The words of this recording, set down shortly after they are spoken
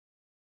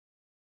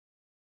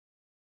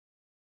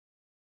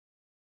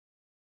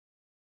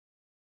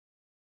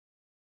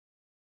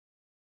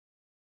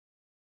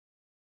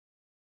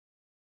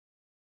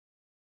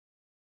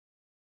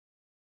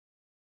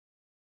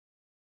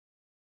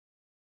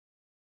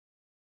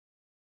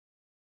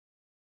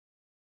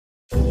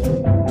Hi,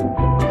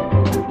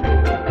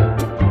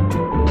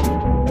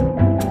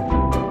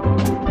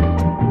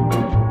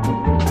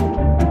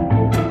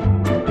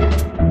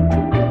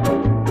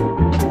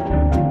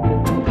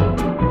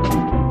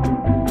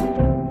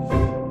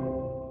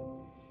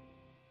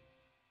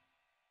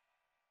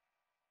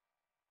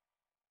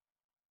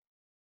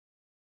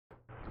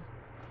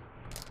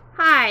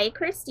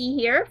 Christy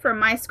here from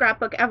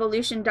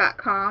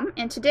MyScrapbookEvolution.com,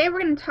 and today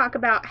we're going to talk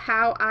about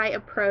how I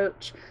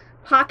approach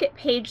pocket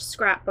page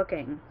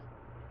scrapbooking.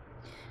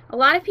 A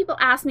lot of people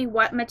ask me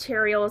what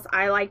materials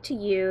I like to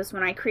use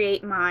when I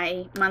create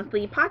my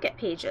monthly pocket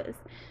pages.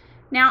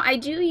 Now, I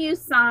do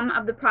use some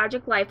of the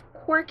Project Life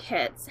core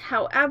kits.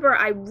 However,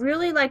 I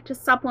really like to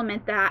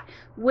supplement that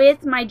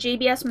with my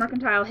JBS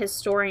Mercantile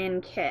Historian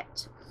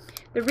kit.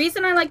 The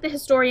reason I like the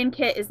Historian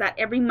kit is that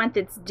every month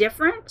it's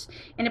different,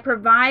 and it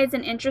provides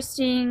an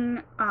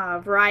interesting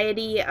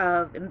variety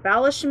of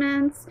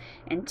embellishments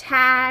and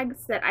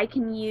tags that I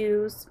can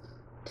use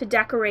to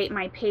decorate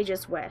my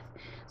pages with.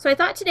 So I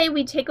thought today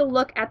we'd take a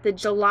look at the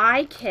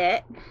July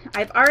kit.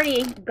 I've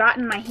already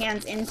gotten my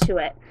hands into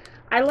it.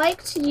 I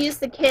like to use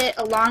the kit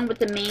along with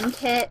the main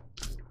kit.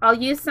 I'll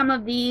use some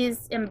of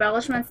these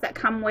embellishments that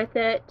come with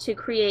it to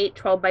create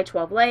 12 by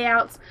 12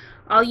 layouts.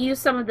 I'll use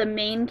some of the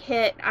main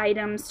kit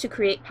items to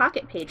create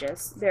pocket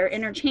pages. They're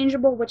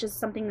interchangeable, which is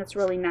something that's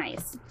really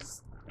nice.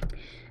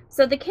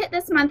 So the kit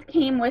this month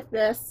came with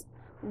this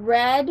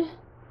red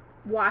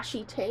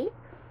washi tape.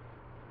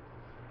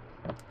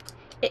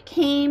 It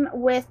came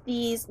with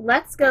these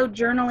Let's Go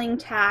journaling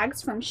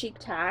tags from Chic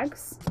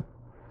Tags.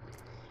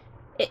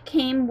 It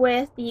came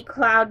with the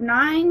Cloud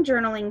 9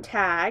 journaling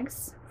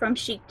tags from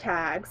Chic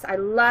Tags. I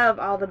love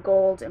all the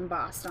gold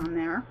embossed on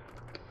there.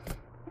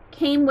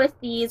 Came with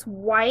these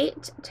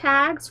white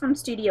tags from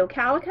Studio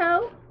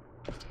Calico,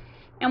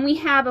 and we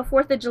have a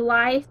 4th of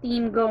July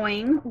theme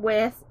going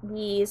with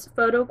these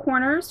photo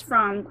corners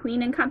from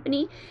Queen &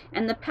 Company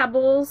and the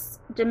Pebbles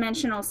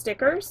dimensional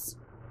stickers.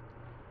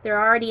 They're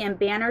already in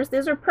banners.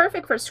 These are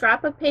perfect for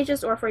scrapbook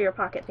pages or for your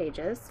pocket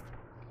pages.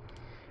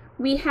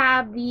 We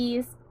have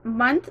these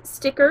month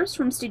stickers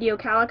from Studio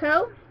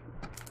Calico,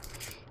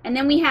 and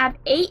then we have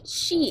 8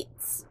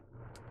 sheets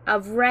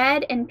of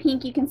red and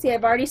pink. You can see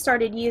I've already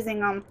started using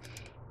them.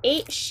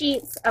 8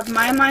 sheets of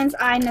My Mind's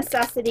Eye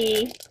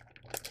Necessity.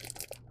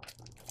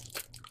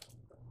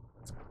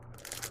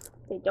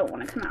 They don't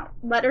want to come out.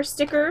 Letter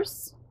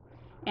stickers,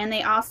 and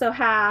they also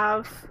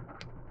have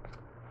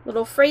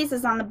little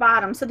phrases on the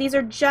bottom. So these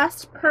are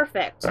just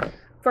perfect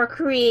for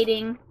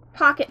creating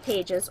pocket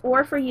pages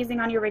or for using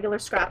on your regular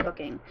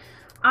scrapbooking.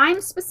 I'm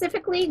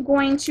specifically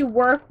going to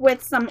work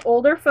with some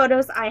older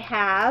photos I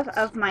have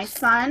of my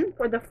son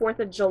for the 4th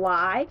of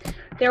July.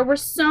 There were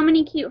so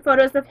many cute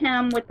photos of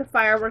him with the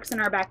fireworks in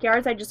our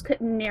backyards. I just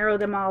couldn't narrow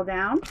them all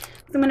down.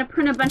 So I'm going to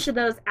print a bunch of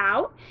those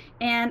out,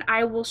 and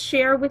I will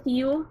share with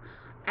you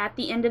at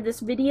the end of this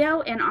video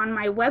and on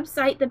my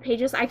website the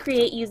pages I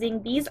create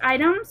using these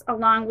items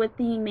along with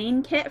the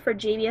main kit for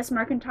JBS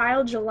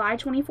Mercantile July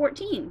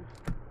 2014.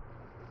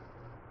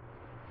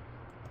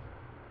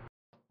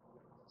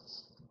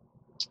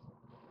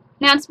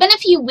 Now, it's been a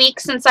few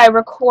weeks since I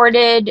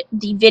recorded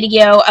the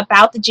video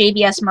about the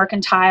JBS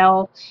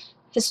Mercantile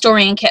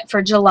Historian Kit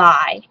for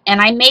July, and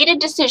I made a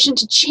decision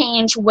to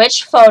change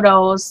which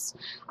photos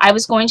I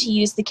was going to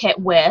use the kit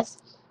with.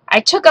 I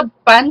took a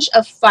bunch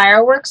of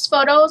fireworks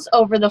photos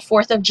over the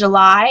 4th of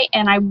July,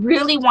 and I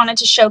really wanted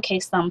to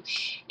showcase them,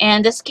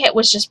 and this kit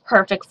was just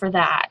perfect for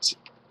that.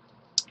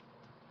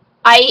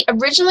 I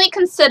originally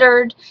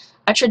considered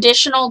a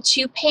traditional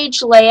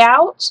 2-page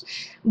layout,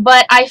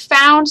 but I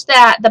found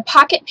that the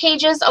pocket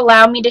pages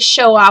allow me to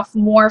show off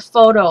more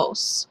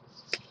photos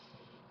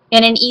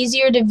in an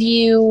easier to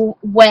view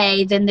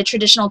way than the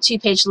traditional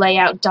 2-page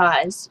layout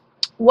does.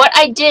 What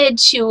I did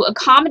to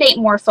accommodate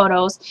more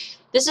photos,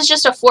 this is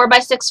just a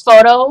 4x6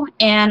 photo,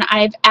 and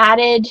I've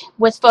added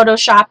with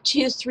Photoshop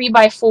 2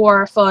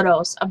 3x4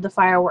 photos of the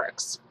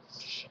fireworks.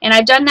 And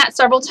I've done that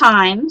several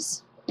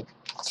times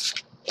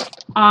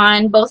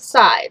on both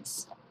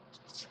sides.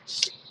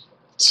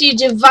 To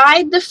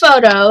divide the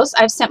photos,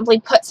 I've simply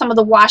put some of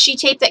the washi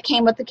tape that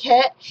came with the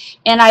kit,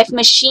 and I've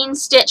machine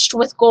stitched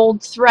with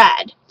gold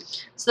thread.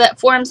 So that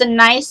forms a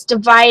nice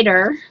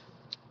divider.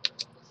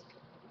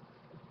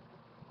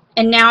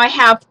 And now I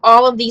have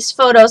all of these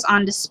photos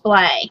on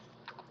display.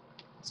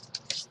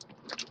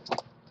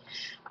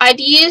 I've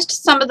used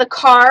some of the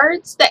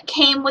cards that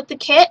came with the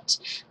kit,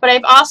 but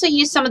I've also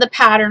used some of the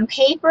pattern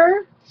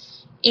paper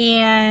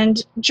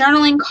and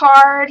journaling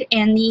card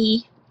and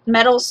the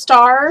metal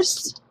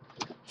stars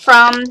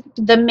from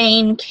the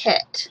main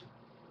kit.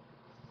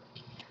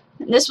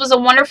 This was a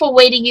wonderful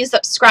way to use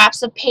up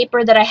scraps of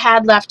paper that I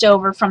had left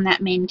over from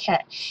that main kit.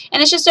 And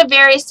it's just a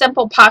very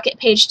simple pocket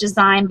page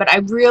design, but I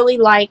really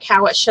like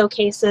how it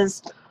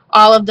showcases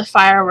all of the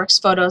fireworks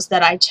photos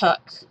that I took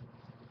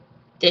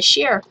this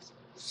year.